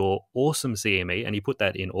recognize your awesome CME," and he put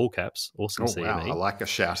that in all caps, awesome CME. Wow, I like a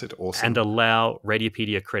shout at awesome. "And allow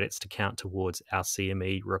Radiopedia credits to count towards our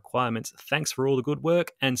CME requirements. Thanks for all the good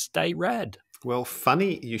work and stay rad." Well,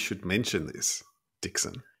 funny you should mention this,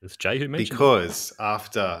 Dixon. It's Jay who mentioned because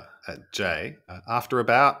after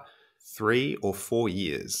about 3 or 4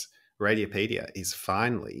 years, Radiopedia is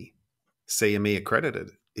finally CME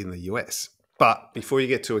accredited in the US. But before you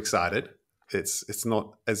get too excited, it's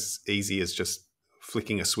not as easy as just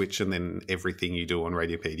flicking a switch and then everything you do on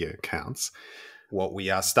Radiopedia counts. What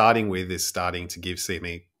we are starting with is starting to give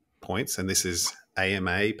CME points, and this is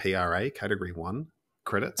AMA, PRA, Category 1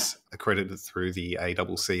 credits, accredited through the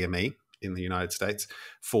ACCME in the United States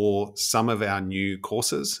for some of our new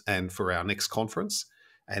courses and for our next conference.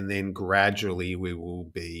 And then gradually we will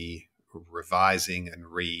be revising and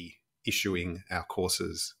reissuing our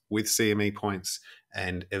courses with CME points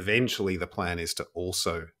And eventually the plan is to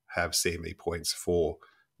also have CME points for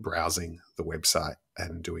browsing the website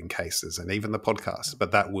and doing cases and even the podcast,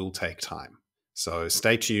 but that will take time. So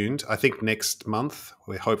stay tuned. I think next month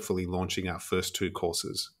we're hopefully launching our first 2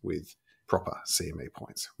 courses with proper CME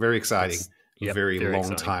points. Very exciting. Very long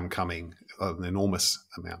exciting. Time coming, an enormous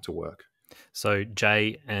amount of work. So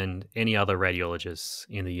Jay and any other radiologists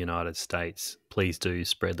in the United States, please do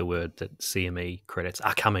spread the word that CME credits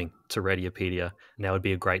are coming to Radiopedia. Now would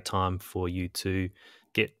be a great time for you to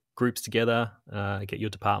get groups together, get your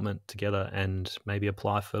department together, and maybe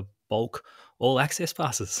apply for bulk all access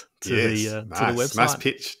passes to the website. Nice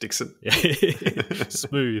pitch, Dixon.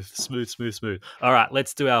 Smooth. All right,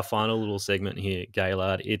 let's do our final little segment here,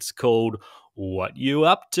 Gaylard. It's called What You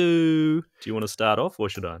Up To? Do you want to start off or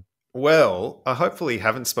should I? Well, I hopefully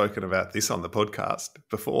haven't spoken about this on the podcast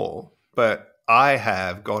before, but I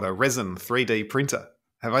have got a resin 3D printer.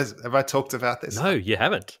 Have I talked about this? No, you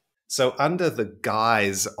haven't. So under the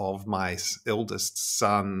guise of my eldest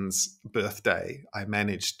son's birthday, I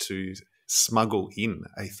managed to smuggle in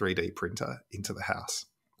a 3D printer into the house.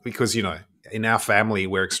 Because, you know, in our family,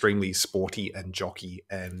 we're extremely sporty and jockey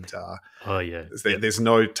and there's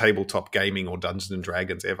no tabletop gaming or Dungeons and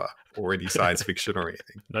Dragons ever, or any science fiction or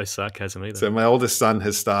anything. No sarcasm either. So my oldest son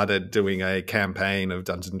has started doing a campaign of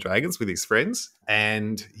Dungeons and Dragons with his friends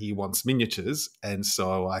and he wants miniatures. And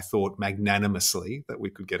so I thought magnanimously that we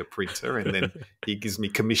could get a printer and then he gives me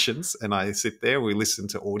commissions and I sit there, we listen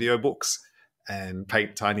to audiobooks and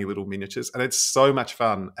paint tiny little miniatures. And it's so much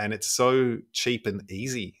fun and it's so cheap and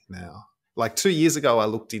easy now. Like 2 years ago, I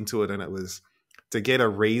looked into it and it was to get a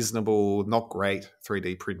reasonable, not great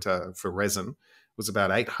 3D printer for resin was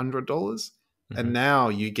about $800. Mm-hmm. And now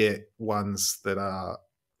you get ones that are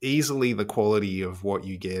easily the quality of what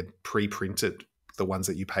you get pre-printed, the ones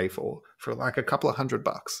that you pay for like a couple of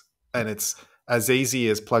 $100. And it's as easy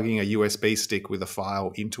as plugging a USB stick with a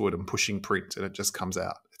file into it and pushing print and it just comes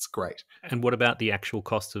out. It's great. And what about the actual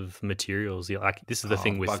cost of materials? Like this is the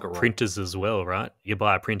thing with printers as well, right? You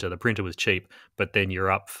buy a printer, the printer was cheap, but then you're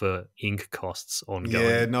up for ink costs ongoing.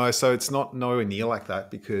 Yeah, no, so it's not nowhere near like that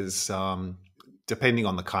because depending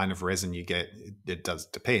on the kind of resin you get, it does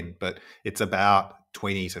depend, but it's about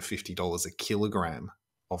 $20 to $50 a kilogram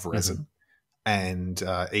of resin. Mm-hmm.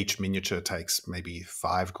 And each miniature takes maybe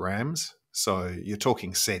 5 grams. So you're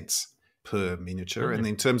talking cents per miniature. Mm-hmm. And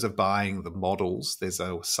in terms of buying the models, there's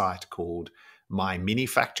a site called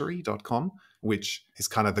myminifactory.com, which is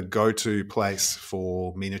kind of the go-to place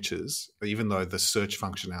for miniatures, even though the search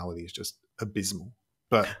functionality is just abysmal.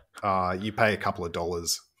 But you pay a couple of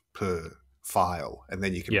dollars per file, and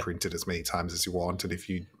then you can print it as many times as you want. And if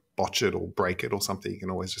you botch it or break it or something, you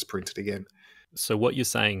can always just print it again. So what you're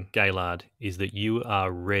saying, Gaylard, is that you are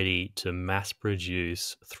ready to mass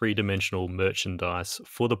produce 3-dimensional merchandise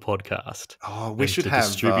for the podcast. Oh, we should have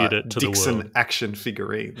distribute it to Dixon the world. Action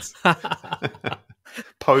figurines.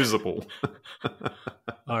 Posable.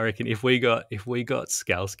 I reckon if we got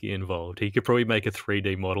Skalski involved, he could probably make a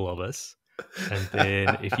 3D model of us. And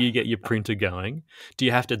then if you get your printer going,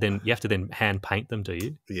 you have to then hand paint them, do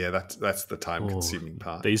you? Yeah, that's the time consuming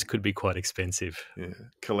part. These could be quite expensive. Yeah,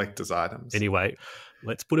 collector's items. Anyway,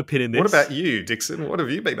 let's put a pin in this. What about you, Dixon? What have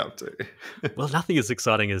you been up to? Well, nothing as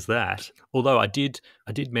exciting as that. Although I did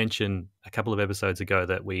mention a couple of episodes ago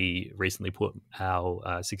that we recently put our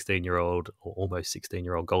 16-year-old or almost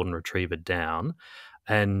 16-year-old golden retriever down,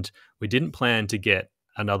 and we didn't plan to get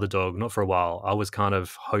another dog, not for a while. I was kind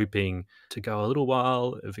of hoping to go a little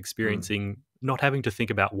while of experiencing not having to think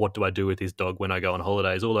about what do I do with this dog when I go on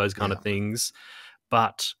holidays, all those kind of things.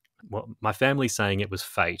 But my family's saying it was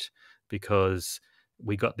fate because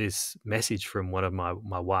we got this message from one of my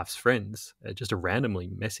wife's friends, just a randomly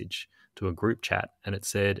message to a group chat, and it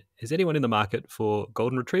said, is anyone in the market for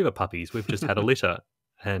golden retriever puppies? We've just had a litter.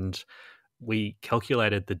 And we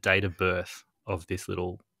calculated the date of birth of this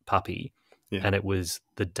little puppy. Yeah. And it was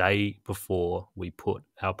the day before we put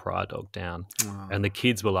our prior dog down. Wow. And the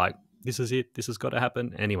kids were like, this is it. This has got to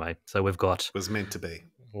happen. Anyway, so we've got... It was meant to be.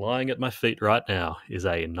 Lying at my feet right now is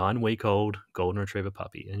a 9-week-old golden retriever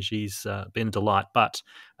puppy. And she's been a delight, but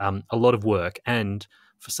a lot of work. And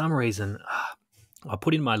for some reason, I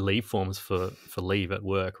put in my leave forms for leave at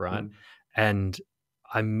work, right? And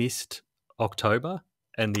I missed October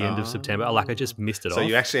and the end of September. Like I just missed it off. So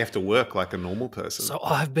you actually have to work like a normal person. So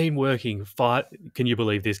I've been working 5, can you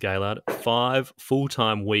believe this, Gaylard? 5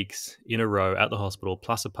 full-time weeks in a row at the hospital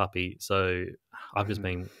plus a puppy. So I've just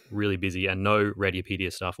been really busy, and no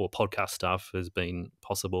Radiopedia stuff or podcast stuff has been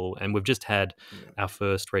possible. And we've just had our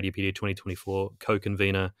first Radiopedia 2024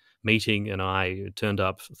 co-convener meeting, and I turned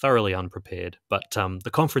up thoroughly unprepared. But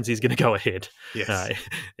the conference is going to go ahead. Yes.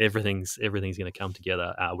 Everything's going to come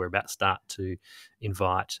together. We're about to start to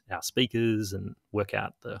invite our speakers and work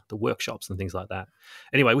out the workshops and things like that.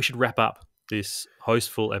 Anyway, we should wrap up this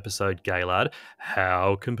Hosftul episode, Gaylard.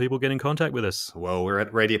 How can people get in contact with us? Well, we're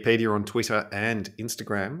at Radiopedia on Twitter and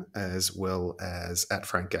Instagram, as well as at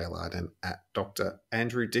Frank Gaylard and at Dr.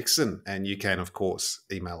 Andrew Dixon. And you can, of course,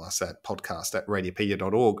 email us at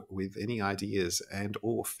podcast@radiopedia.org with any ideas and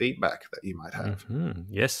or feedback that you might have. Mm-hmm.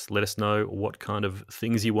 Yes, let us know what kind of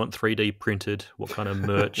things you want 3D printed, what kind of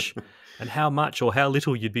merch, and how much or how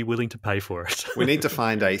little you'd be willing to pay for it. We need to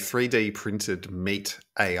find a 3D printed meat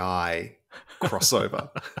AI crossover.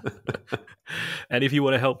 And if you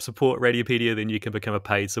want to help support Radiopedia, then you can become a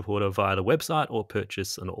paid supporter via the website or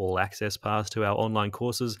purchase an all-access pass to our online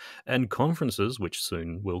courses and conferences, which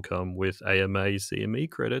soon will come with AMA CME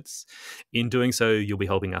credits. In doing so, you'll be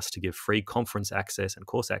helping us to give free conference access and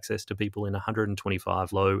course access to people in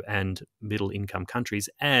 125 low and middle income countries.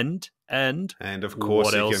 And of course,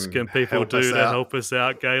 what else can people do to help us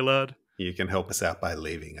out, Gaylard? You can help us out by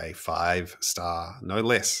leaving a 5-star, no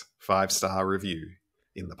less, 5-star review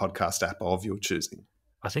in the podcast app of your choosing.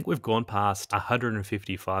 I think we've gone past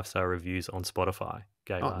 150 5-star reviews on Spotify,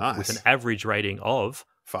 Gaylard, nice. with an average rating of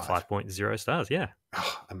 5. 5.0 stars. Yeah.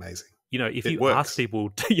 Oh, amazing. You know, if It you works. ask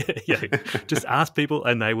people, just ask people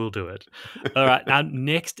and they will do it. All right. Our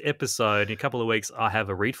next episode, in a couple of weeks, I have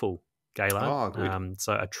a readful, Gaylard. Oh, good.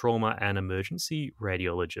 So a trauma and emergency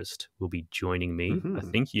radiologist will be joining me. Mm-hmm. I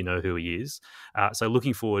think you know who he is. So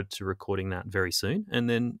looking forward to recording that very soon and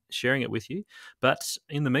then sharing it with you. But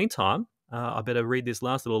in the meantime, I better read this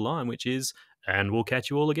last little line, which is, and we'll catch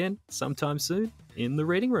you all again sometime soon in the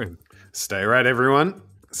reading room. Stay rad, everyone.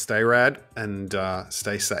 Stay rad and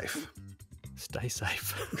stay safe. Stay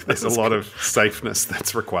safe. There's a lot of safeness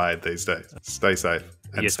that's required these days. Stay safe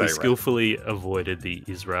and yes, stay we rad. skillfully avoided the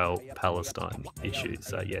Israel-Palestine issue.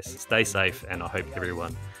 So yes, stay safe, and I hope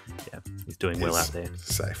everyone is doing well out there.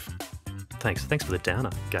 Safe. Thanks for the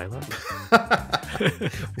downer, Gaylord.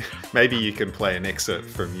 Maybe you can play an excerpt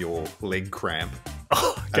from your leg cramp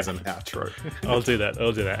as an outro. I'll do that.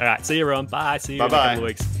 All right, see you everyone. Bye. See you in a Bye-bye. couple of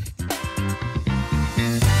weeks.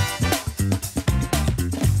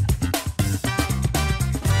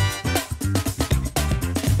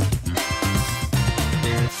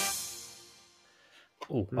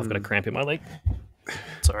 Oh, I've got a cramp in my leg.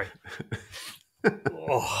 Sorry.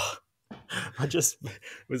 I just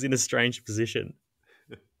was in a strange position.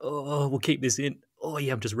 Oh, we'll keep this in. Oh,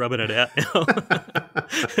 yeah, I'm just rubbing it out now.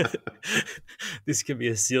 This could be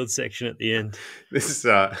a sealed section at the end. This is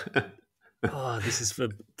This is for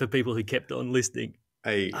people who kept on listening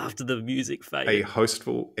after the music faded. a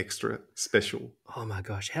Hosftul extra special. Oh, my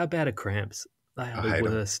gosh. How bad are cramps? They are I the hate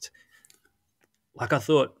 'em. worst. Like I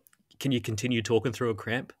thought, can you continue talking through a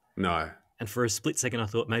cramp? No, And for a split second, I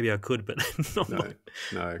thought maybe I could, but no,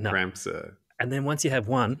 No. cramps are... And then once you have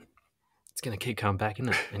one, it's going to keep coming back,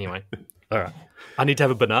 isn't it? Anyway, all right. I need to have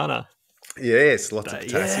a banana. Yes, lots of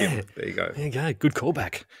potassium. Yeah. There you go. There you go. Good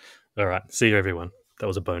callback. All right. See you, everyone. That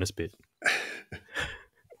was a bonus bit.